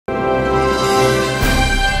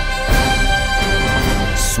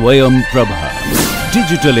Swayam Prabha.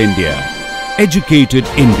 Digital India. Educated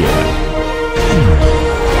India.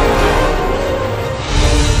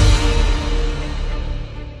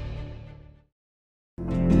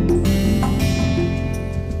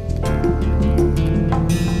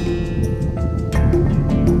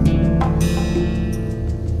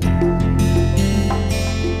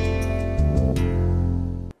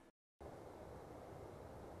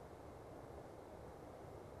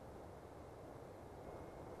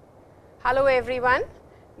 Hello everyone,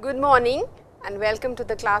 good morning and welcome to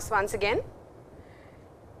the class once again.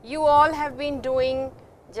 You all have been doing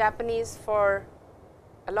Japanese for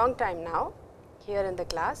a long time now here in the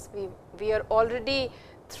class. We are already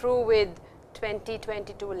through with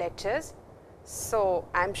 2022 lectures. So,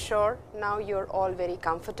 I am sure now you are all very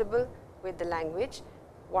comfortable with the language.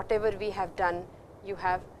 Whatever we have done, you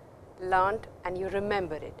have learned and you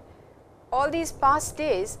remember it. All these past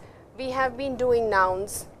days, we have been doing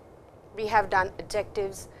nouns. We have done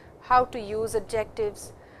adjectives, how to use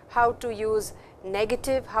adjectives, how to use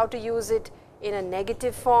negative, how to use it in a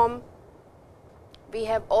negative form. We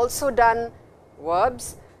have also done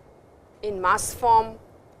verbs in mas form,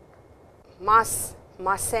 mas,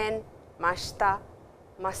 masen, mashita,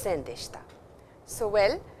 masen deshita. So,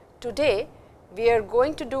 well, today we are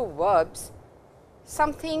going to do verbs,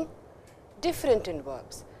 something different in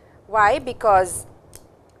verbs. Why? Because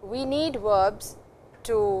we need verbs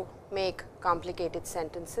to make complicated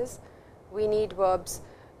sentences. We need verbs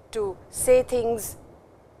to say things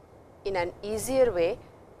in an easier way,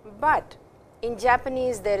 but in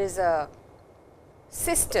Japanese there is a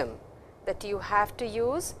system that you have to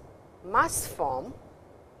use mas form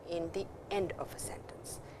in the end of a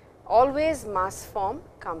sentence. Always mas form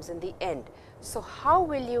comes in the end. So, how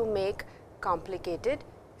will you make complicated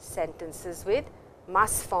sentences with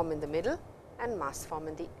mas form in the middle and mas form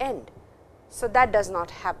in the end? So, that does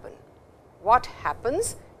not happen. What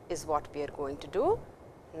happens is what we are going to do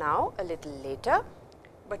now a little later,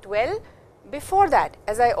 but well, before that,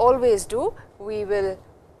 as I always do, we will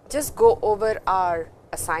just go over our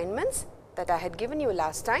assignments that I had given you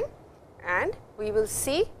last time and we will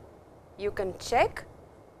see, you can check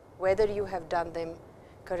whether you have done them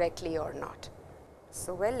correctly or not.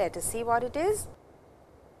 So, well, let us see what it is.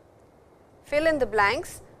 Fill in the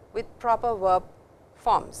blanks with proper verb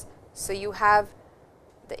forms. So, you have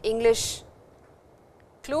the English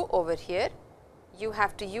clue over here, you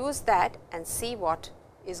have to use that and see what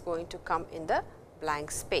is going to come in the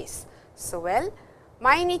blank space. So, well,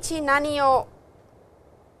 mainichi nani o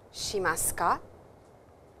shimasu ka?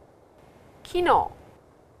 Kino,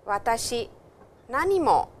 watashi nani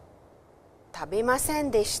mo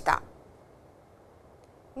tabemasen deshita.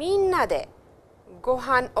 Minna de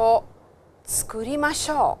gohan o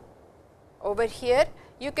tsukurimashou. Over here,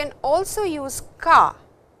 you can also use ka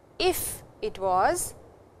if it was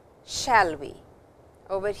shall we.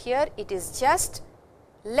 Over here it is just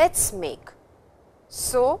let us make.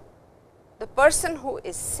 So, the person who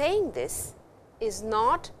is saying this is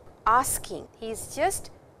not asking, he is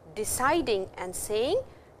just deciding and saying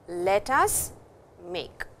let us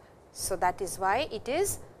make. So, that is why it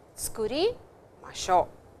is tsukurimashou.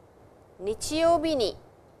 Nichiyoubi ni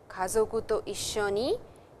kazoku to issho ni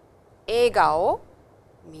eiga o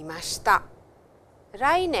mimashita.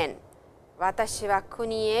 Rainen watashi wa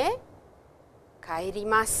kuni e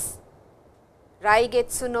kairimasu.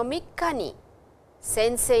 Raigetsu no 3日に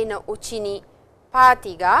先生のうちにパーテ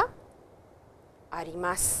ィーがあり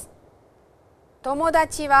ます。友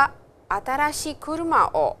達は新しい車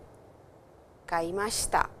を買いまし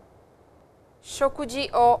た。食事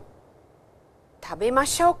を食べま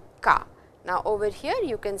しょうか。Now, over here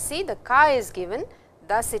you can see the ka is given,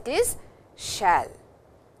 thus it is shall.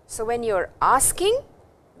 So, when you are asking,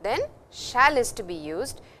 then shall is to be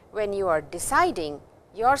used. When you are deciding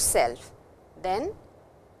yourself, then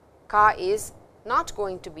ka is not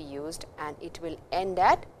going to be used and it will end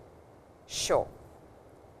at sho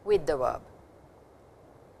with the verb.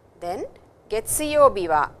 Then Getsuyoubi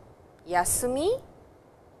wa yasumi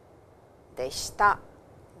deshita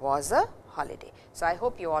was a holiday. So, I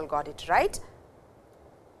hope you all got it right.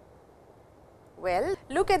 Well,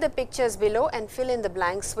 look at the pictures below and fill in the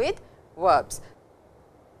blanks with verbs.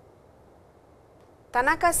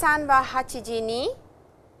 Tanaka-san wa 8 ji ni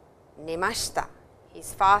nemashita. He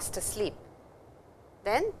is fast asleep.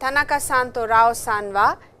 Then Tanaka-san to Rao-san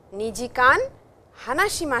wa 2 jikan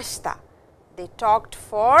hanashimashita. They talked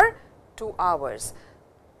for 2 hours.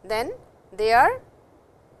 Then they are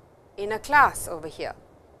in a class over here.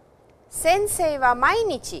 Sensei wa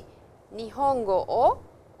mainichi nihongo o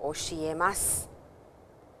oshiemasu.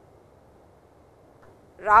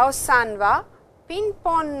 Rao-san wa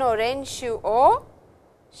pinpon no renshu o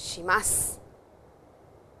shimasu.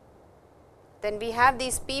 Then we have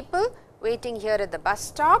these people waiting here at the bus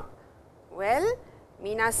stop. Well,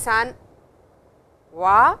 minasan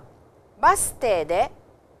wa bus te de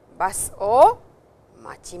bus o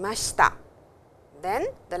machimashita. Then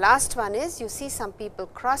the last one is, you see some people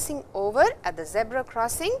crossing over at the zebra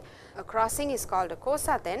crossing. A crossing is called a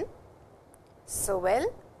kosaten. So, well,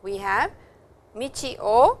 we have michi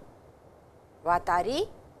o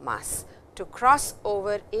watarimasu. To cross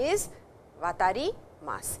over is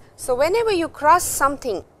watarimasu. So, whenever you cross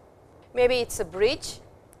something, maybe it is a bridge,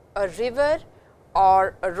 a river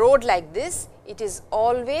or a road like this, it is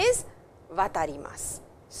always watarimasu.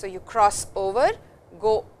 So, you cross over,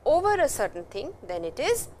 go over a certain thing, then it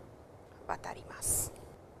is watarimasu.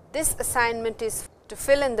 This assignment is to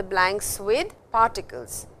fill in the blanks with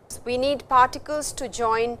particles. We need particles to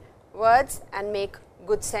join words and make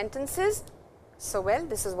good sentences. So, well,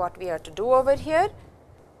 this is what we are to do over here.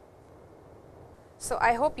 So,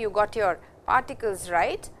 I hope you got your particles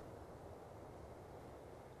right.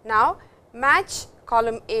 Now, match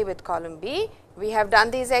column A with column B. We have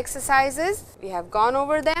done these exercises, we have gone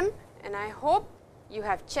over them, and I hope you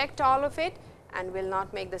have checked all of it and will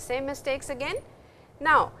not make the same mistakes again.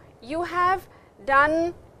 Now, you have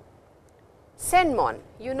done senmon.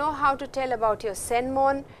 You know how to tell about your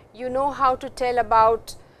senmon, you know how to tell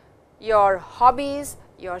about your hobbies,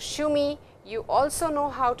 your shumi, you also know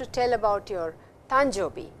how to tell about your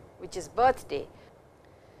tanjobi, which is birthday.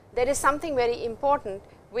 There is something very important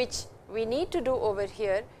which we need to do over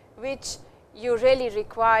here, which you really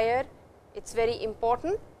require. It is very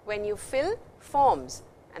important when you fill forms.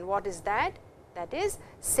 And what is that? That is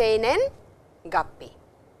seinen gappi,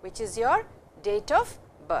 which is your date of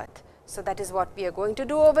birth. So, that is what we are going to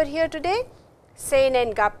do over here today.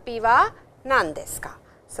 Seinen gappi wa nan desu ka?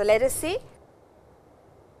 So, let us see.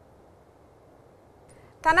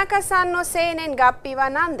 Tanaka-san no seinen gappi wa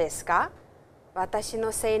nan desu ka? Watashi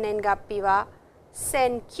no seinen gappi wa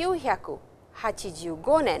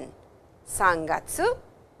 1985年3月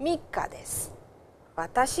3日です。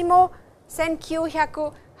私も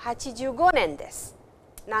1985年です。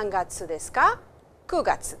何月ですか？9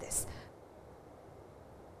月です。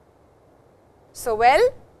So,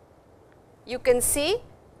 well, you can see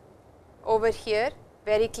over here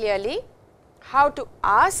very clearly how to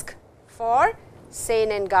ask for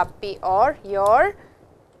seinen gappi or your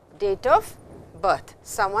date of birth,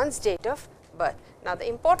 someone's date of birth. Now, the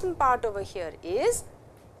important part over here is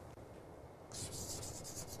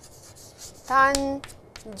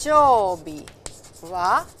tanjoubi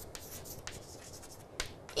wa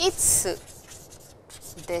itsu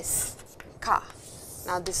desu ka?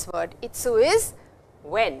 Now, this word itsu is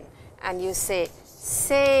when, and you say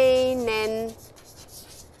seinen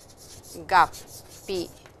gappi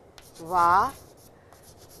wa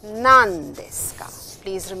nan desu ka?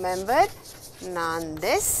 Please remember nan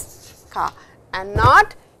desu ka and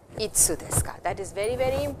not itsu desu ka. That is very,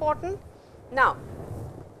 very important. Now,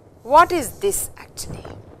 what is this actually?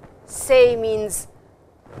 Sei means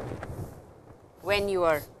when you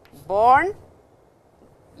are born,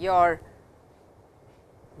 your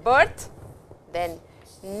birth, then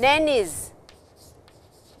nen is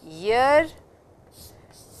year,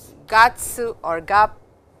 gatsu or gap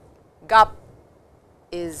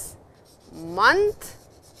is month,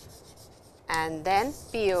 and then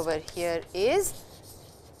P over here is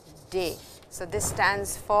day. So, this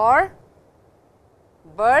stands for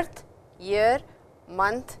birth, year,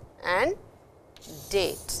 month and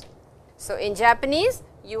date. So, in Japanese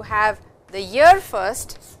you have the year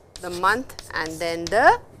first, the month and then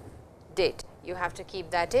the date. You have to keep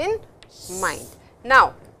that in mind.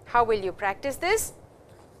 Now, how will you practice this?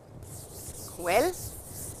 Well,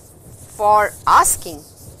 for asking,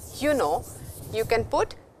 you know, you can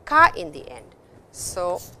put ka in the end.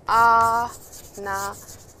 So, a, na,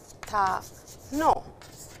 ta, no.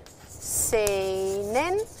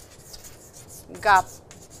 Seinen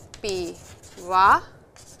gappi wa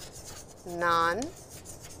nan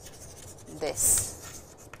desu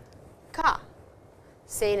ka?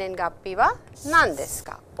 Seinen gappi wa nan desu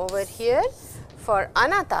ka? Over here for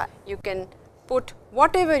anata, you can put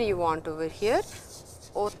whatever you want over here.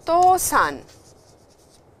 Otou-san,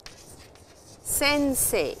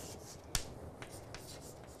 sensei,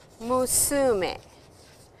 musume,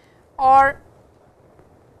 or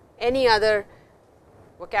any other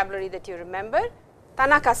vocabulary that you remember.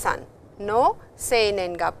 Tanaka-san no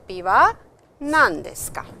seinen gappi wa nan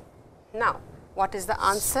desu ka? Now, what is the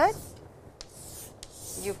answer?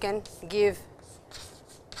 You can give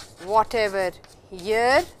whatever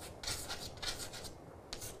year,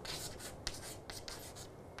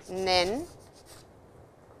 nen,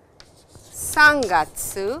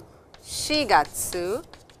 sangatsu, shigatsu,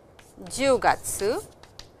 jugatsu,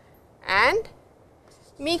 and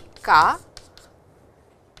mikka,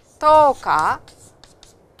 toka,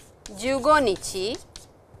 jugonichi,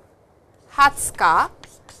 hatsuka.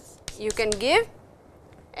 You can give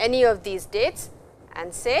any of these dates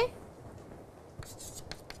and say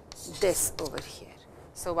this over here.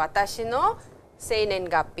 So, watashi no seinen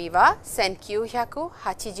gappi wa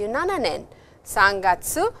 1987 nen 3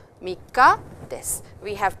 gatsu 3 desu.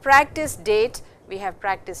 We have practiced date, we have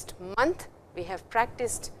practiced month, we have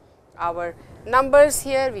practiced our numbers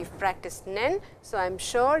here, we have practiced nen. So, I am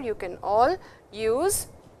sure you can all use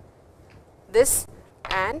this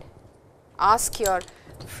and ask your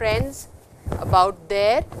friends about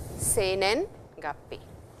their seinen gappi.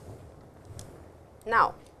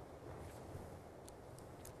 Now,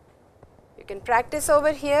 you can practice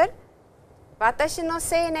over here. Watashi no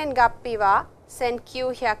seinen gappi wa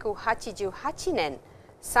 1988年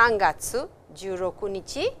3月16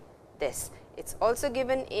日 desu. It's also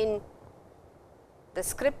given in the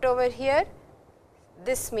script over here.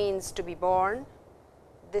 This means to be born,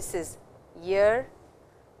 this is year,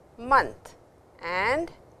 month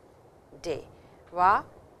and day. Wa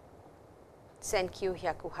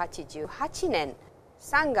 1988年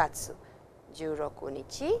3月16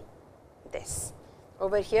日 desu.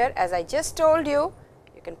 Over here, as I just told you,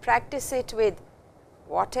 you can practice it with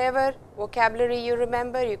whatever vocabulary you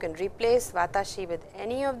remember. You can replace watashi with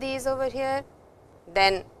any of these over here.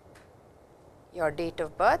 Then your date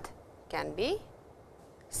of birth can be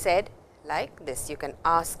said like this. You can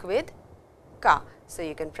ask with ka. So,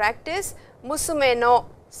 you can practice musume no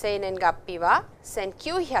seinen gappi wa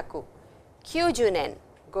 1990年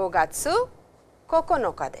5月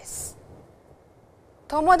9日です。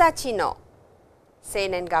友達の生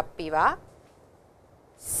年月日は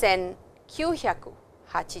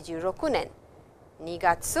1986年2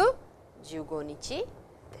月15日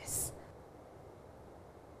です。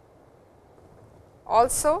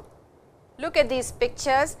Also, look at these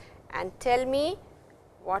pictures and tell me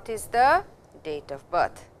what is the date of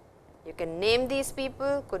birth. You can name these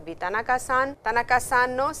people, could be Tanaka-san.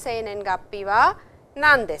 Tanaka-san no seinen gappi wa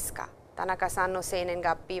nan desu ka? Tanaka-san no seinen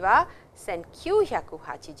gappi wa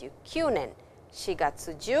 1989年4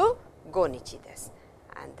月15日です。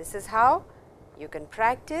And this is how you can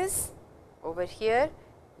practice. Over here,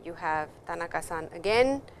 you have Tanaka-san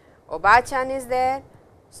again. Oba-chan is there.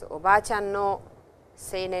 So, Oba-chan no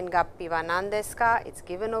seinen gappi wa nan desu ka? It's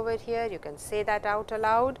given over here. You can say that out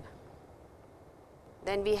aloud.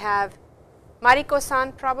 Then we have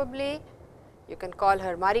Mariko-san probably. You can call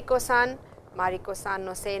her Mariko-san. Mariko-san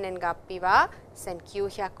no seinen gappi wa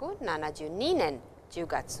 1972年10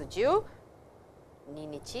月12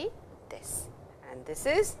日です。And this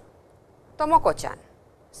is Tomoko-chan.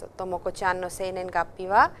 So, Tomoko-chan no seinen gappi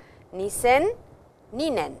wa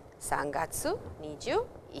 2002年3月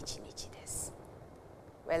21日です。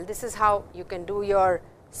Well, this is how you can do your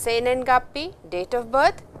seinen gappi, date of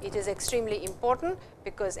birth. It is extremely important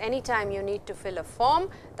because anytime you need to fill a form,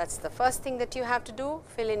 that's the first thing that you have to do.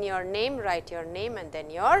 Fill in your name, write your name and then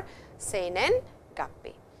your seinen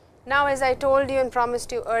gappi. Now, as I told you and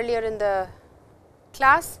promised you earlier in the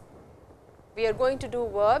class, we are going to do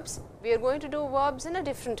verbs. We are going to do verbs in a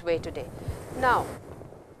different way today. Now,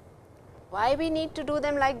 why we need to do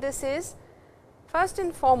them like this is, first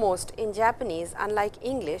and foremost, in Japanese, unlike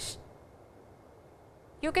English,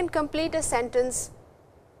 you can complete a sentence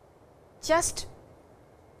just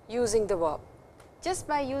using the verb. Just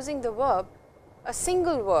by using the verb, a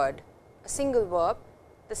single word, a single verb,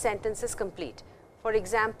 the sentence is complete. For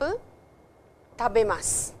example,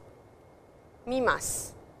 tabemasu,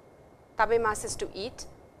 mimasu. Tabemasu is to eat,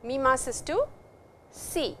 mimasu is to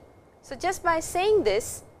see. So, just by saying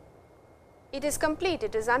this, it is complete,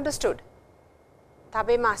 it is understood.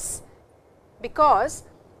 Tabemasu, because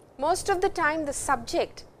most of the time the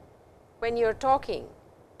subject, when you are talking,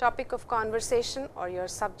 topic of conversation or your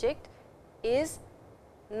subject is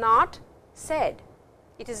not said,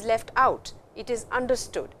 it is left out, it is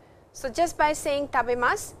understood. So, just by saying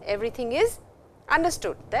tabemasu, everything is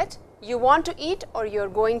understood that you want to eat or you are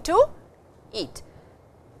going to eat.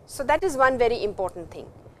 So, that is one very important thing.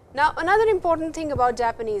 Now, another important thing about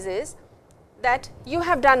Japanese is that you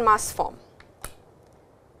have done mas form.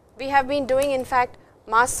 We have been doing in fact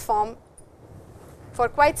mas form for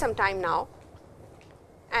quite some time now,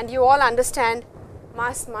 and you all understand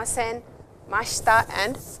mas, masen, mashita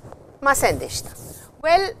and masen deshita.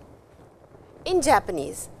 Well, in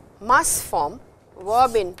Japanese, mas form,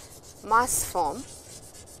 verb in mas form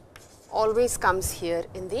always comes here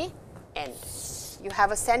in the end. You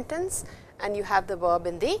have a sentence and you have the verb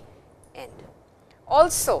in the end.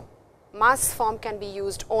 Also, mas form can be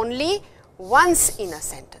used only once in a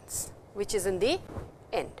sentence, which is in the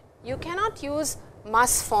end. You cannot use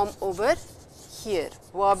mas form over here,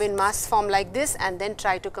 verb in mas form like this and then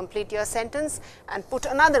try to complete your sentence and put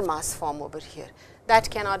another mas form over here. That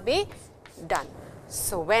cannot be done.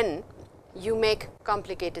 So, when you make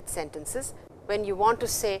complicated sentences, when you want to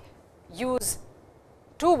say use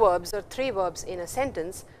 2 verbs or 3 verbs in a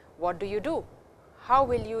sentence, what do? How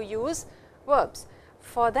will you use verbs?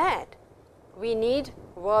 For that, we need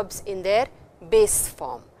verbs in their base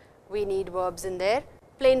form. We need verbs in their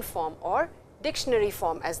plain form or dictionary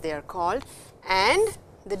form as they are called, and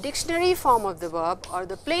the dictionary form of the verb or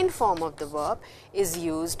the plain form of the verb is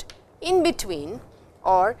used in between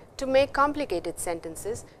or to make complicated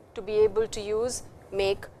sentences, to be able to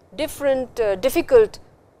make different difficult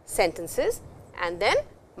sentences, and then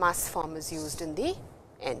mas form is used in the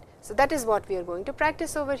end. So, that is what we are going to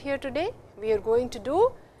practice over here today. We are going to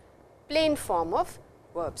do plain form of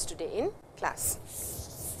verbs today in class.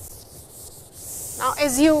 Now,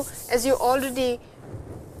 as you already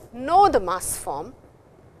know the mas form,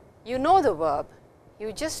 you know the verb,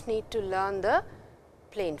 you just need to learn the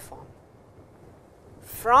plain form.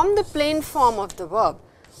 From the plain form of the verb,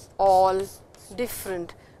 all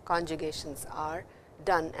different conjugations are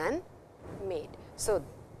done and made. So,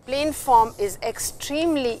 plain form is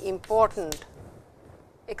extremely important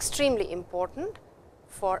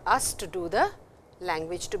for us to do the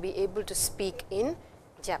language, to be able to speak in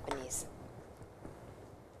Japanese.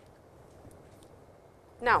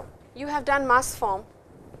 Now, you have done mas form,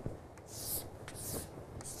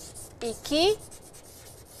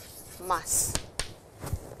 ikimasu.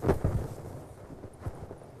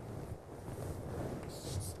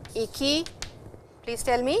 Iki, please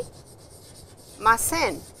tell me,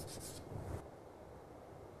 masen.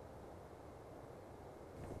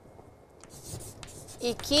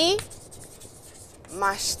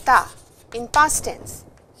 Ikimashita in past tense.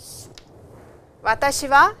 Watashi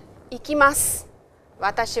wa ikimasu.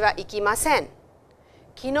 Watashi wa ikimasen.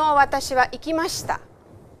 Kino watashi wa ikimashita.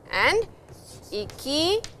 And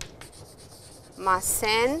ikimasen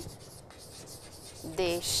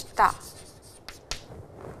deshita.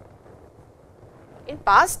 In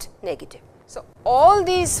past negative. So, all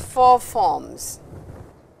these 4 forms,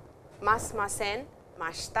 mas, masen,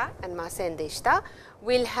 mashita and masen deshita,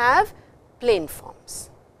 will have plain forms.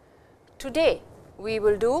 Today, we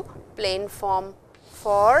will do plain form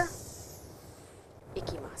for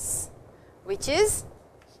ikimasu, which is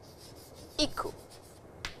iku,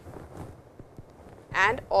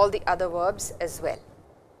 and all the other verbs as well.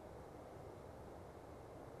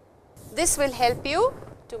 This will help you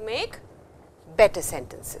to make better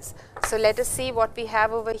sentences. So, let us see what we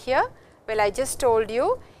have over here. Well, I just told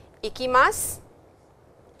you ikimasu,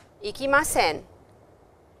 ikimasen,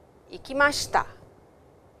 ikimashita,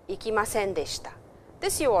 ikimasen deshita.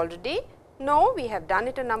 This you already know, we have done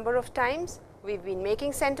it a number of times, we have been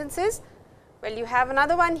making sentences. Well, you have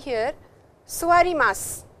another one here,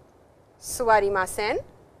 suwarimasu, suwarimasen,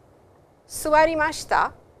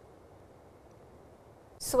 suwarimashita,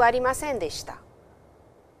 suwarimasen deshita.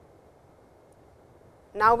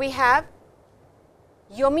 Now, we have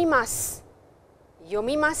yomimasu,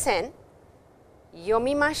 yomimasen,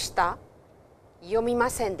 yomimashita,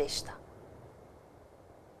 yomimasen deshita.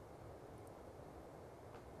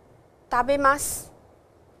 Tabemasu,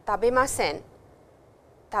 tabemasen,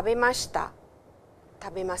 tabemashita,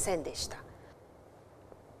 tabemasen deshita.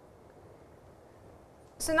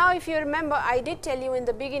 So, now if you remember, I did tell you in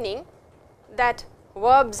the beginning that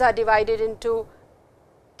verbs are divided into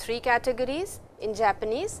 3 categories in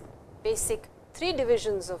Japanese, basic 3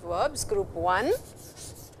 divisions of verbs, group 1,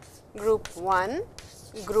 group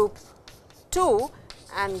 2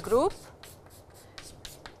 and group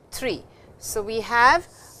 3. So, we have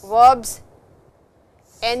verbs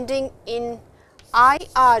ending in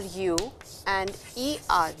IRU and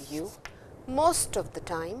ERU most of the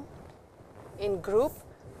time in group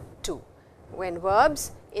 2, when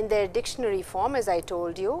verbs in their dictionary form, as I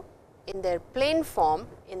told you, in their plain form,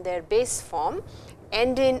 in their base form,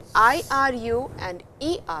 end in IRU and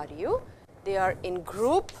ERU, they are in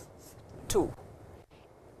group 2.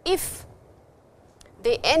 If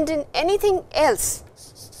they end in anything else,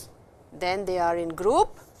 then they are in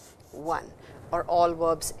group 1, or all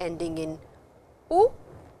verbs ending in U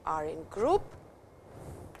are in group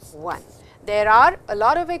 1. There are a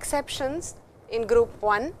lot of exceptions in group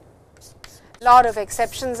 1, lot of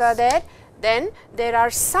exceptions are there. Then there are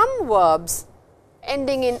some verbs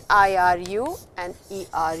ending in IRU and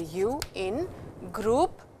ERU in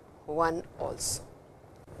group 1 also.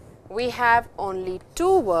 we have only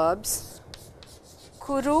two verbs,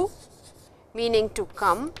 kuru meaning to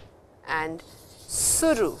come and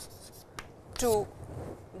suru to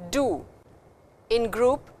do in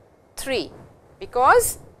group 3,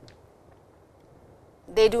 because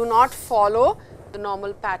they do not follow the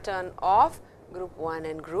normal pattern of group 1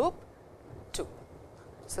 and group 2.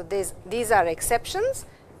 So, these are exceptions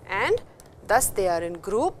and thus they are in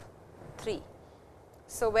group 3.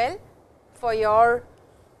 So, well, for your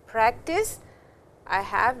practice, I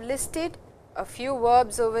have listed a few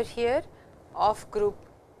verbs over here of group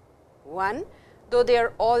 1, though they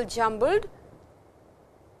are all jumbled,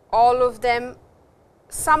 all of them,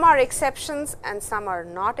 some are exceptions and some are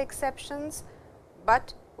not exceptions,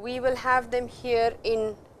 but we will have them here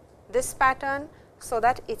in this pattern, so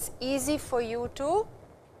that it is easy for you to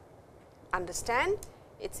understand,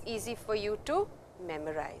 it is easy for you to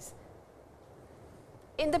memorize.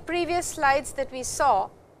 In the previous slides that we saw,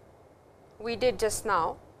 we did just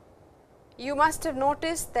now, you must have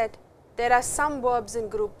noticed that there are some verbs in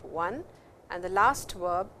group 1 and the last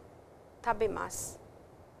verb tabimasu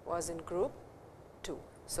was in group 2.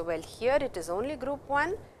 So, well, here it is only group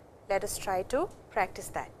 1, let us try to practice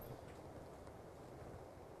that.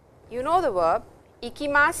 You know the verb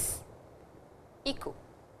ikimasu, iku,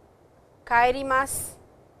 kaerimasu,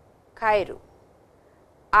 kaeru,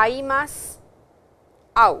 aimasu,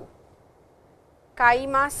 au,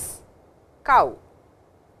 kaimasu, kau,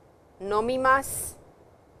 nomimasu,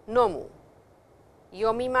 nomu,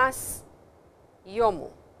 yomimasu, yomu,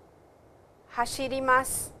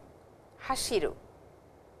 hashirimasu, hashiru,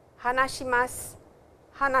 hanashimasu,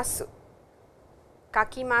 hanasu,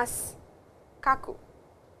 kakimasu, kaku,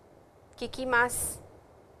 kikimasu,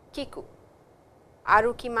 kiku,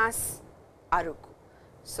 arukimasu, aruku.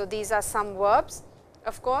 So, these are some verbs.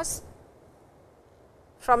 Of course,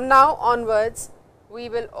 from now onwards, we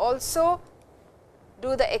will also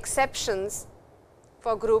do the exceptions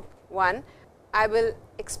for group 1. I will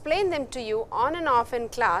explain them to you on and off in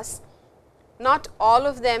class, not all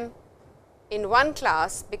of them in one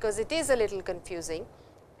class, because it is a little confusing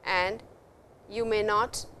and you may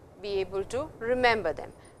not be able to remember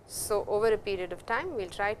them. So, over a period of time, we will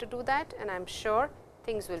try to do that and I am sure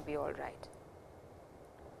things will be all right.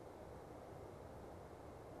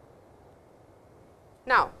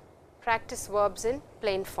 Now, practice verbs in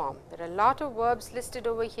plain form. There are a lot of verbs listed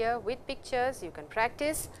over here with pictures, you can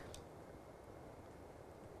practice.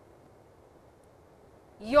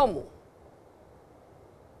 Yomu.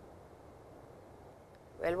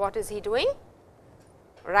 Well, what is he doing?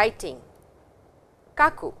 Writing.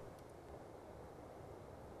 Kaku.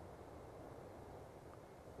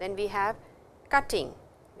 Then we have cutting,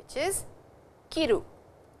 which is kiru.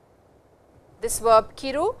 This verb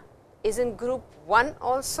kiru is in group 1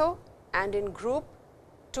 also and in group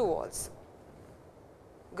 2 also.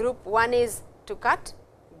 Group 1 is to cut,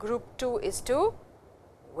 group 2 is to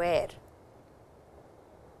wear.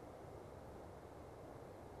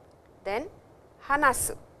 Then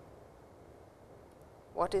hanasu.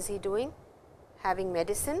 What is he doing? Having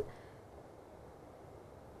medicine.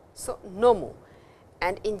 So, nomu.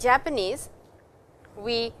 And in Japanese,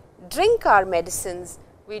 we drink our medicines,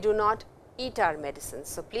 we do not eat our medicines.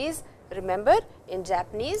 So, please remember, in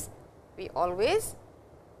Japanese, we always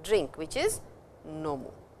drink, which is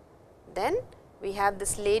nomu. Then we have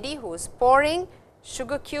this lady who is pouring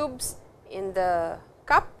sugar cubes in the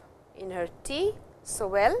cup in her tea. So,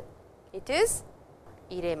 well, it is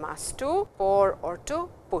iremasu, to pour or to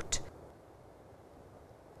put.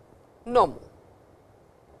 Nomu.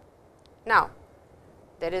 Now,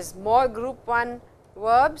 there is more group 1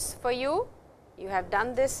 verbs for you. You have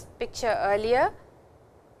done this picture earlier.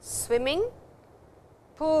 Swimming,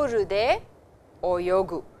 puru de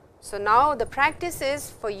oyogu. So, now the practice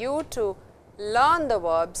is for you to learn the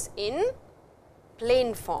verbs in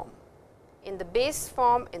plain form, in the base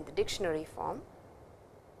form, in the dictionary form.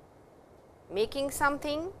 Making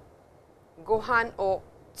something, gohan o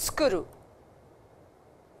tsukuru.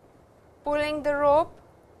 Pulling the rope,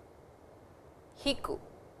 hiku.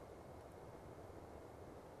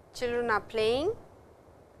 Children are playing,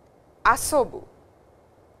 asobu.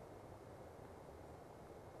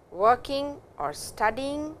 Working or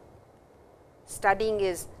studying, studying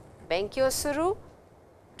is benkyou suru,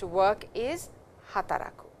 to work is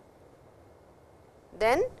hataraku.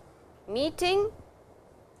 Then meeting,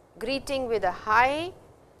 greeting with a hi,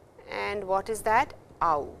 and what is that?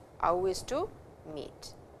 Au. Au is to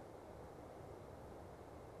meet.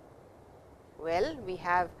 Well, we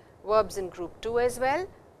have verbs in group 2 as well.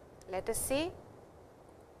 Let us see.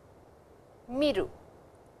 Miru,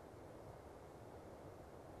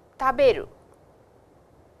 taberu,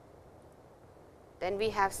 Then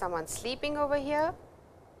we have someone sleeping over here,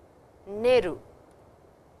 neru.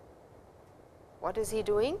 What is he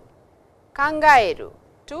doing? Kangaeru,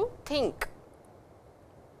 to think.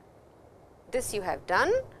 This you have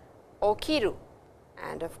done, okiru.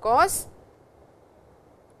 And of course,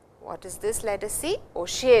 what is this? Let us see,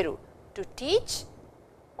 osheru, to teach,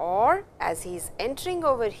 or as he is entering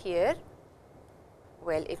over here,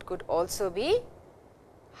 well, it could also be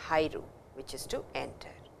hairu, which is to enter.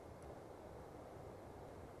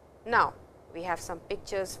 Now, we have some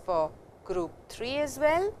pictures for group 3 as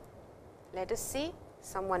well. Let us see,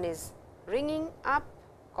 someone is ringing up,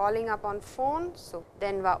 calling up on phone. So,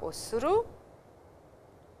 denwa o suru,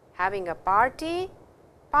 having a party,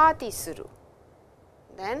 party suru.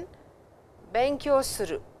 Then, benkyou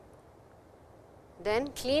suru. Then,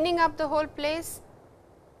 cleaning up the whole place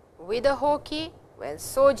with a hoki, well,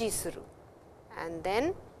 soji suru. And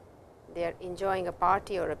then, they are enjoying a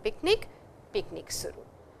party or a picnic, picnic suru.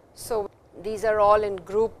 So, these are all in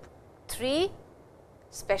group 3,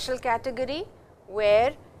 special category,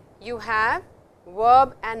 where you have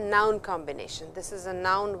verb and noun combination. This is a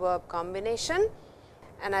noun verb combination,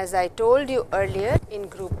 and as I told you earlier, in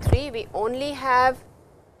group 3 we only have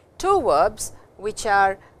 2 verbs which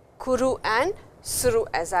are kuru and suru,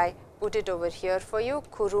 as I put it over here for you,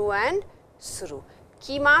 kuru and suru,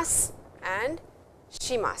 kimasu and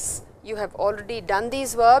shimasu. You have already done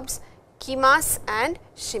these verbs, kimasu and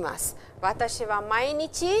shimasu. Watashi wa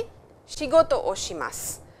mainichi shigoto o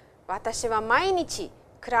shimasu. Watashi wa mainichi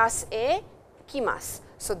class e kimasu.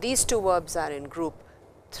 So, these 2 verbs are in group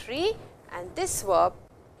 3, and this verb,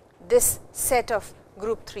 this set of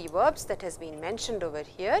group 3 verbs that has been mentioned over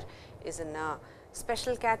here is in a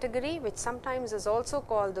special category, which sometimes is also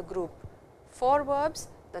called the group 4 verbs,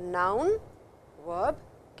 the noun verb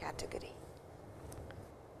category.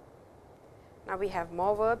 Now, we have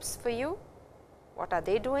more verbs for you. What are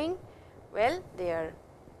they doing? Well, they are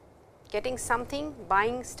getting something,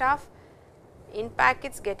 buying stuff in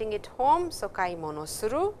packets, getting it home. So, kaimono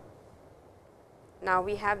suru. Now,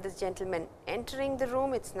 we have this gentleman entering the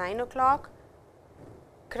room, it is 9 o'clock.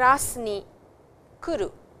 Class ni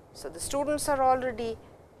kuru. So, the students are already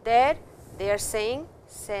there, they are saying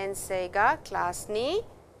sensei ga class ni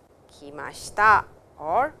kimashita,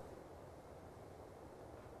 or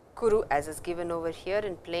kuru as is given over here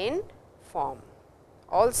in plain form.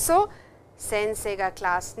 Also, sensei ga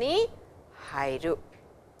class ni hairu,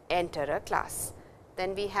 enter a class.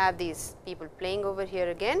 Then we have these people playing over here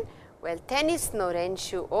again. Well, tennis no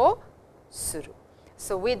renshu o suru.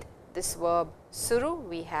 So, with this verb suru,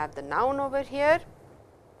 we have the noun over here,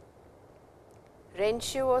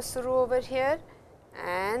 renshu o suru over here,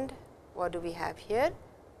 and what do we have here?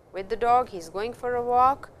 With the dog, he is going for a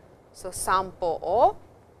walk. So, sampo o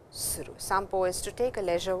suru. Sampo is to take a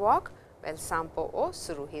leisure walk, well, sampo o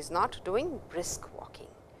suru, he is not doing brisk walking.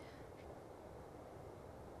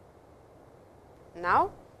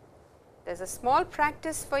 Now, there is a small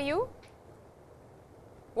practice for you.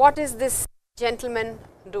 What is this gentleman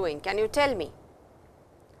doing? Can you tell me?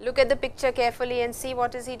 Look at the picture carefully and see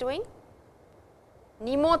what is he doing.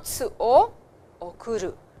 Nimotsu o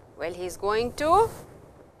okuru. Well, he is going to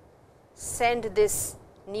send this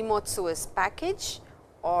nimotsu as package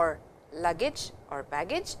or luggage or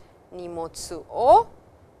baggage. Nimotsu o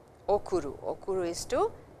okuru. Okuru is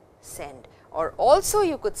to send, or also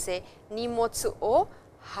you could say nimotsu o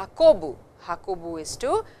hakobu. Hakobu is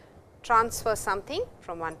to transfer something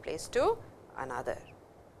from one place to another.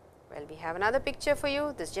 Well, we have another picture for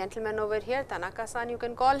you. This gentleman over here, Tanaka-san you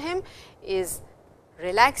can call him, is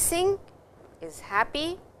relaxing, is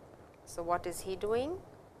happy. So, what is he doing?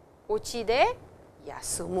 Uchi de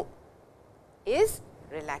yasumu, is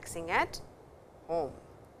relaxing at home.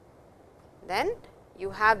 Then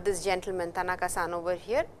you have this gentleman Tanaka-san over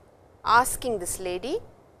here asking this lady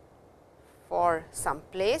for some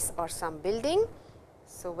place or some building.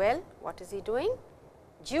 So, well, what is he doing?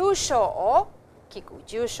 Jusho o kiku.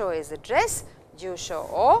 Jusho is address, jusho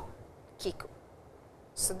o kiku.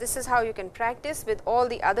 So, this is how you can practice with all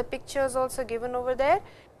the other pictures also given over there.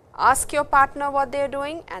 Ask your partner what they are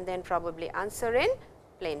doing and then probably answer in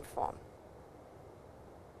plain form.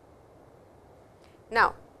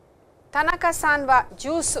 Now, Tanaka-san wa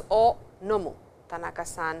juice o nomu.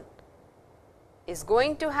 Tanaka-san is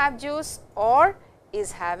going to have juice or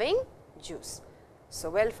is having juice. So,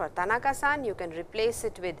 well, for Tanaka-san you can replace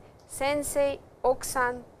it with sensei,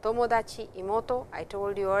 okusan, tomodachi, imoto, I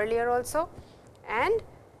told you earlier also, and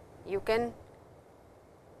you can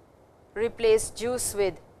replace juice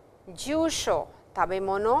with jusho,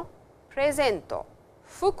 tabemono, presento,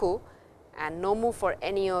 fuku, and nomu for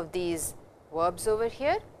any of these verbs over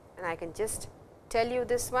here, and I can just tell you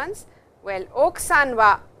this once. Well, okusan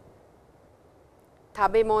wa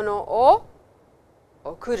tabemono o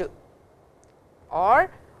okuru,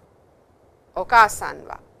 or okasan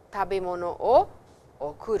wa tabemono o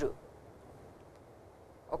okuru.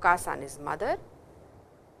 Okasan is mother.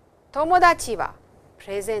 Tomodachi wa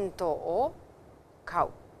presento o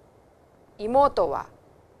kau. Imoto wa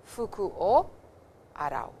fuku o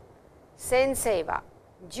arau. Sensei wa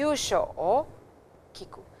jusho o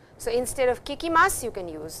kiku. So, instead of kikimasu, you can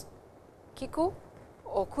use kiku,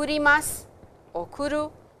 okurimasu,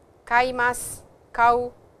 okuru, kaimasu,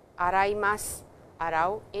 kau, araimasu,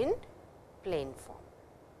 arau in plain form.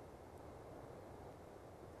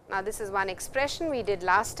 Now, this is one expression we did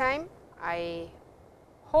last time. I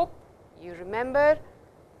hope you remember.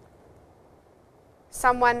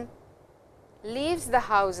 Someone leaves the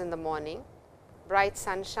house in the morning, bright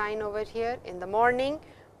sunshine over here in the morning.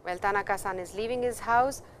 Well, Tanaka-san is leaving his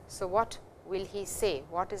house. So, what will he say?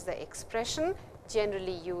 What is the expression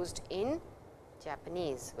generally used in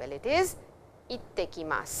Japanese? Well, it is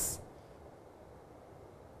ittekimasu.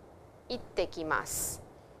 Ittekimasu.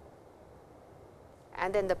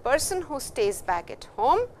 And then the person who stays back at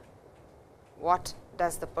home, what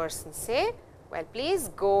does the person say? Well, please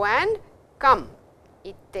go and come.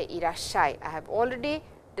 Itte irashai. I have already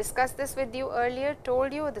discussed this with you earlier,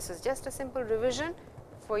 told you this is just a simple revision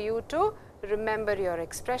for you to remember your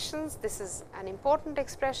expressions. This is an important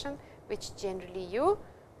expression which generally you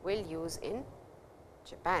will use in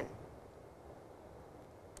Japan.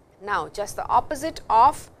 Now, just the opposite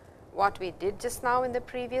of what we did just now in the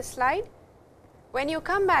previous slide. When you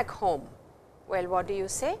come back home, well, what do you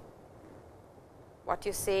say? What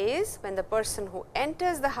you say is, when the person who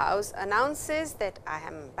enters the house announces that I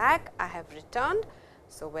am back, I have returned.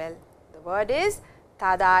 So, well, the word is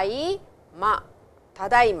tadaima,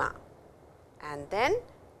 tadaima, and then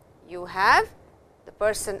you have the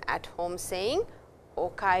person at home saying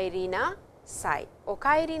okaeri nasai,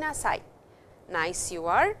 okaeri nasai, nice you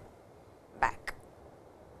are back.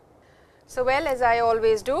 So, well, as I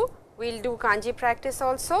always do, we will do kanji practice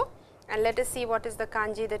also, and let us see what is the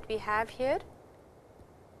kanji that we have here.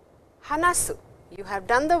 Hanasu, you have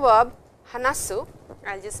done the verb hanasu.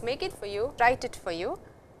 I will just make it for you, write it for you.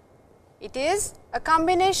 It is a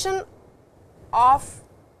combination of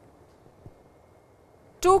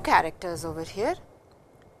two characters over here.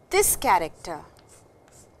 This character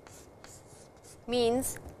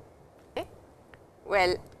means,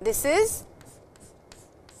 well, this is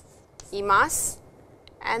imasu,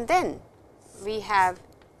 and then we have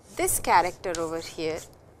this character over here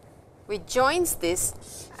which joins this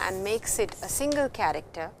and makes it a single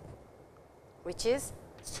character, which is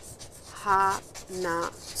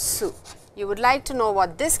hanasu. You would like to know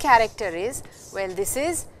what this character is? Well, this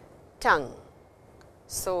is tongue.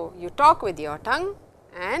 So, you talk with your tongue,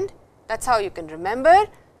 and that is how you can remember.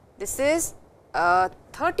 This is a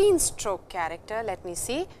 13 stroke character. Let me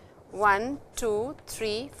see, 1, 2,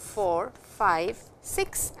 3, 4, 5,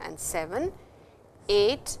 6 and 7,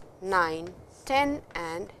 8, 9, 10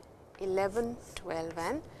 and 11, 12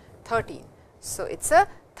 and 13. So, it is a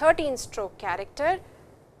 13 stroke character.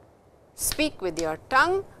 Speak with your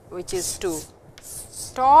tongue, which is to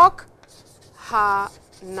talk, ha,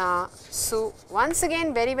 na, su. Once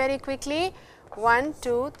again, very quickly, 1,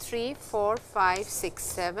 2, 3, 4, 5, 6,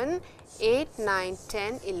 7, 8, 9,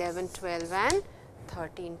 10, 11, 12 and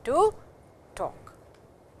 13 to talk.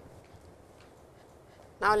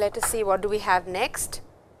 Now, let us see what do we have next.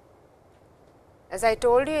 As I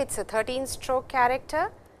told you, it is a 13 stroke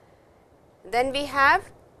character. Then we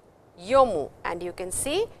have yomu, and you can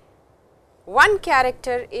see one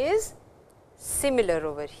character is similar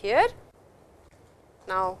over here.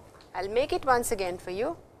 Now, I will make it once again for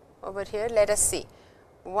you over here. Let us see,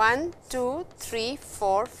 1, 2, 3,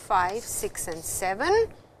 4, 5, 6 and 7.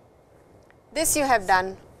 This you have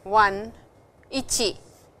done 1, ichi,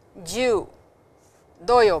 ju,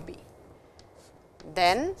 doyobi.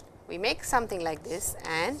 Then we make something like this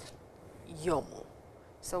and yomu.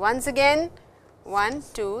 So, once again 1,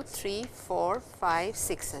 2, 3, 4, 5,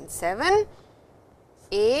 6 and 7,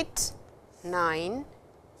 8, 9,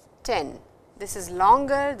 10. This is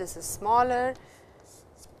longer, this is smaller,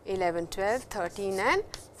 11, 12, 13 and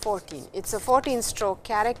 14. It is a 14 stroke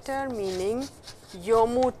character, meaning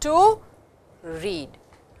yomu, to read.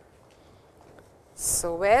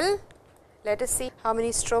 So, well, let us see how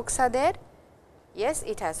many strokes are there. Yes,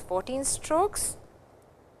 it has 14 strokes.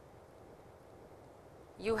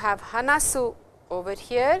 You have hanasu over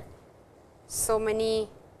here, so many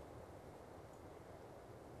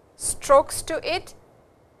strokes to it.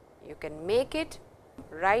 You can make it,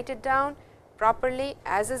 write it down properly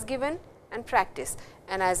as is given, and practice.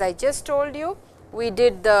 And as I just told you, we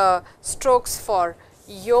did the strokes for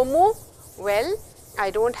yomu. Well, I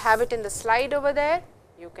do not have it in the slide over there.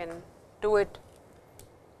 You can do it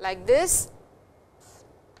like this.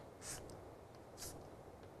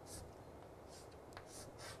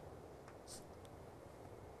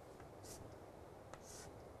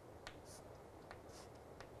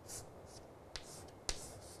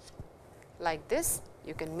 Like this,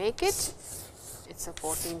 you can make it. It is a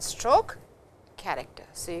 14 stroke character.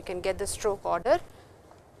 So, you can get the stroke order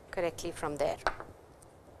correctly from there.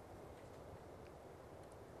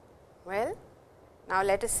 Well, now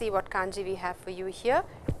let us see what kanji we have for you here.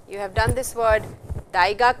 You have done this word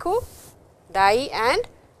daigaku, dai and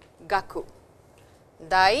gaku.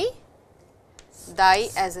 Dai, dai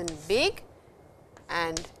as in big,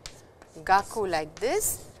 and gaku like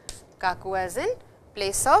this, gaku as in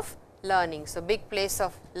place of learning. So, big place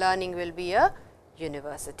of learning will be a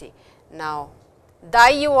university. Now, dai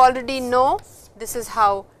you already know, this is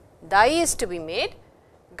how dai is to be made.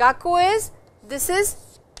 Gaku is, this is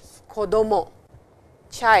kodomo,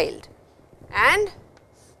 child, and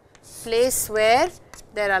place where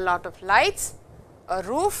there are lot of lights, a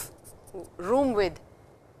roof, room with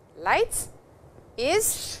lights is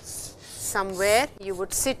somewhere you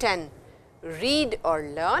would sit and read or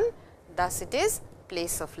learn. Thus, it is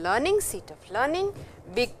place of learning, seat of learning.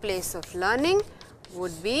 Big place of learning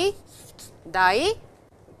would be dai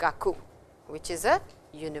gaku, which is a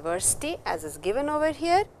university, as is given over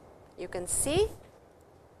here. You can see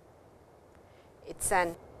it is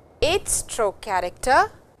an 8 stroke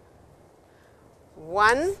character,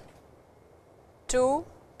 1, 2,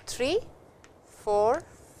 3, 4,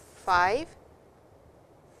 5,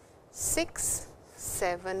 6,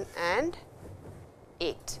 7 and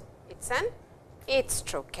 8. It is an 8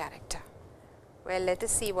 stroke character. Well, let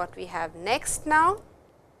us see what we have next now.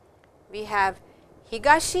 We have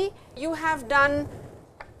Higashi. You have done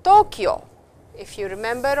Tokyo. If you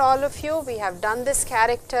remember, all of you, we have done this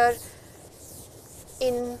character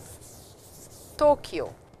in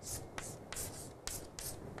Tokyo.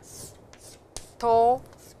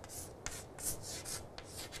 Tokyo.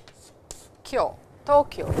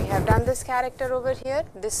 We have done this character over here.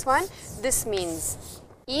 This one. This means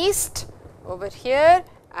east. Over here,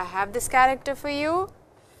 I have this character for you.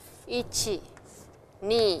 Ichi,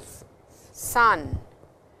 ni, san,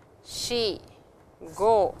 shi,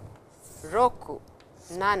 go, roku,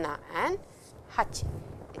 nana and hachi.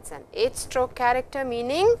 It is an 8 stroke character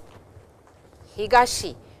meaning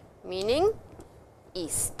Higashi, meaning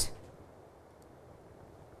east.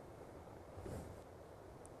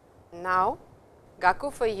 Now, gaku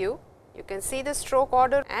for you, you can see the stroke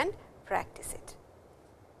order and practice it.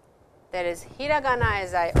 There is hiragana,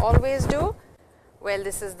 as I always do. Well,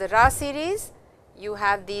 this is the Ra series. You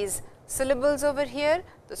have these syllables over here.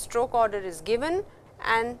 The stroke order is given,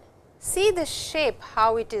 and see the shape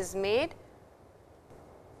how it is made.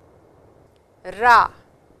 Ra,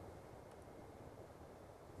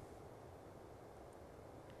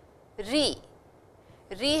 Ri.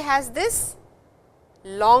 Ri has this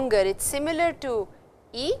longer. It is similar to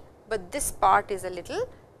E, but this part is a little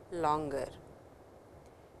longer.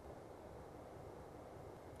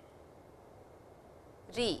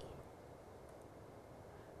 Ri,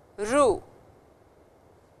 Ru,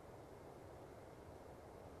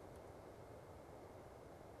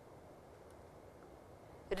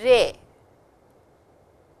 Re,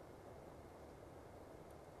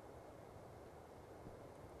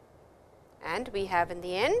 and we have in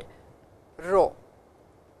the end Ro.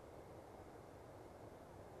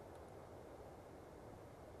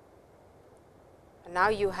 Now,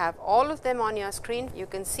 you have all of them on your screen. You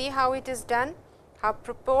can see how it is done, how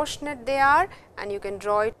proportionate they are, and you can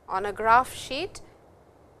draw it on a graph sheet.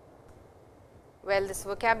 Well, this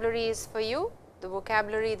vocabulary is for you, the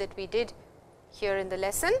vocabulary that we did here in the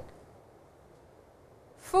lesson.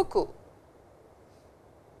 Fuku,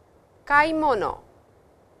 kaimono,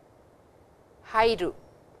 hairu,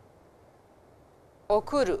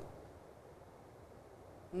 okuru,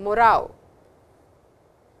 morau,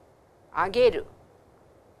 ageru,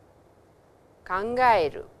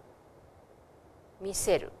 kangaeru,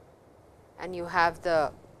 miseru, and you have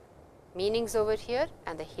the meanings over here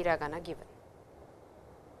and the hiragana given.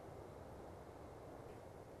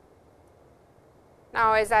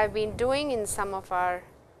 Now, as I have been doing in some of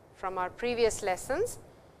from our previous lessons,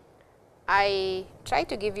 I try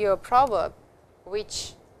to give you a proverb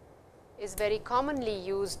which is very commonly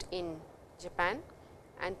used in Japan,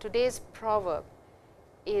 and today's proverb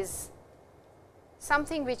is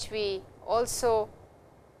something which we also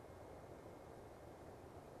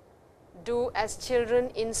do as children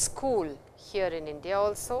in school here in India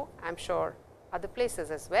also, I am sure other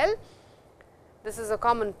places as well. This is a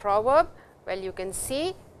common proverb. Well, you can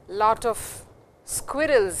see lot of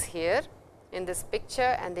squirrels here in this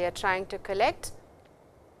picture, and they are trying to collect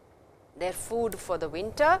their food for the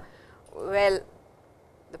winter. Well,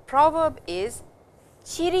 the proverb is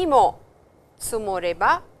chiri mo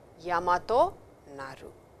tsumoreba yamato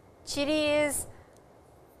naru. Chiri is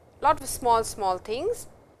lot of small things.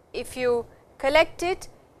 If you collect it,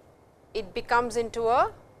 it becomes into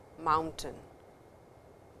a mountain.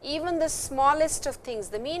 Even the smallest of things,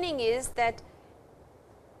 the meaning is that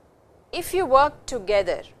if you work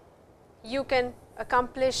together, you can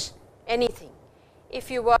accomplish anything.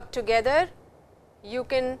 If you work together, you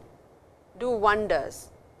can do wonders.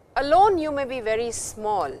 Alone you may be very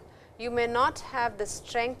small, you may not have the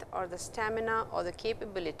strength or the stamina or the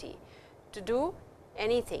capability to do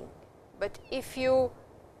anything, but if you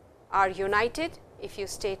are united, if you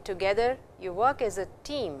stay together, you work as a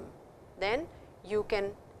team, then you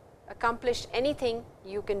can accomplish anything,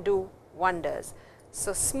 you can do wonders.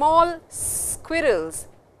 So, small squirrels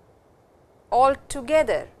all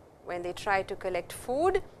together, when they try to collect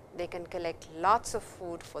food, they can collect lots of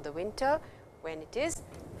food for the winter when it is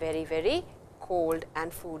very cold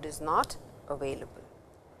and food is not available.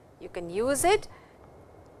 You can use it.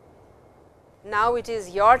 Now, it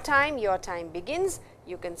is your time begins.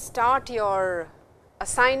 You can start your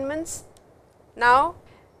assignments. Now,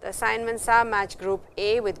 the assignments are match group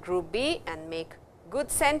A with group B and make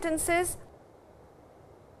good sentences.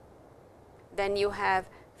 Then you have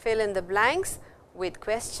fill in the blanks with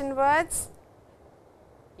question words.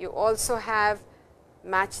 You also have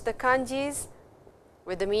match the kanjis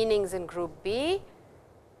with the meanings in group B.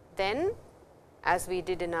 Then, as we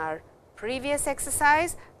did in our previous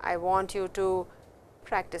exercise, I want you to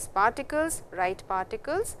practice particles, write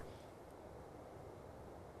particles,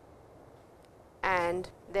 and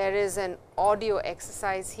there is an audio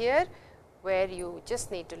exercise here where you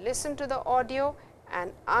just need to listen to the audio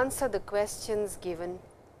and answer the questions given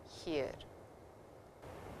here.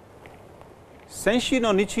 先週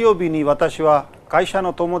の日曜日に私は会社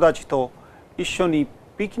の友達と一緒に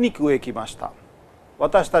ピクニックへ行きました。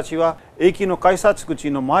私たちは駅の改札口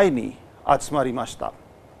の前に集まりました。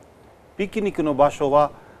ピクニックの場所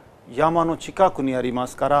は山の近くにありま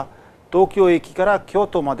すから、東京駅から京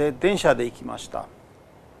都まで電車で行きました。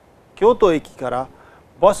京都駅から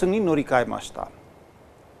バスに乗り換えました。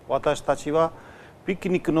私たちはピク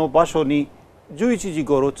ニックの場所に11時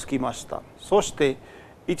ごろ着きました。そして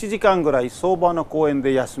1時間ぐらい相場の公園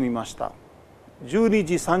で休みました。12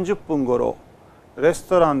時30分ごろ、レス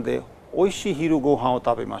トランでおいしい昼ご飯を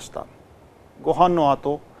食べました。ご飯の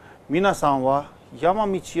後、皆さんは山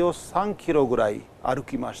道を3キロぐらい歩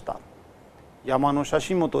きました。山の写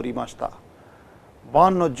真も撮りました。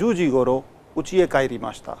晩の10時ごろ、家へ帰り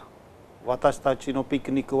ました。私たちのピ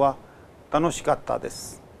クニックは楽しかったで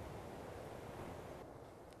す。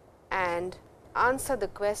And answer the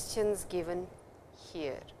questions given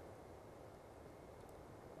here.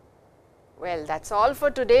 Well, that's all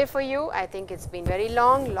for today for you. I think it's been very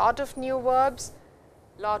long, lot of new verbs,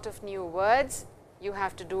 lot of new words. You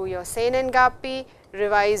have to do your Seinengapi,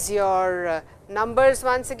 revise your numbers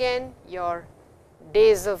once again, your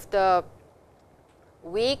days of the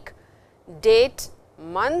week, date,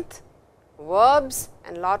 month, verbs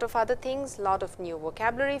and lot of other things, lot of new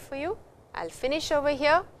vocabulary for you. I'll finish over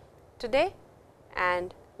here today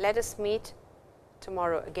and let us meet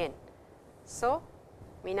tomorrow again. So,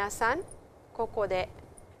 minasan, ここで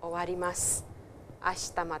終わります。明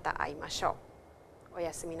日また会いましょう。お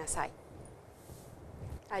やすみなさい。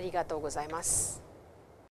ありがとうございます。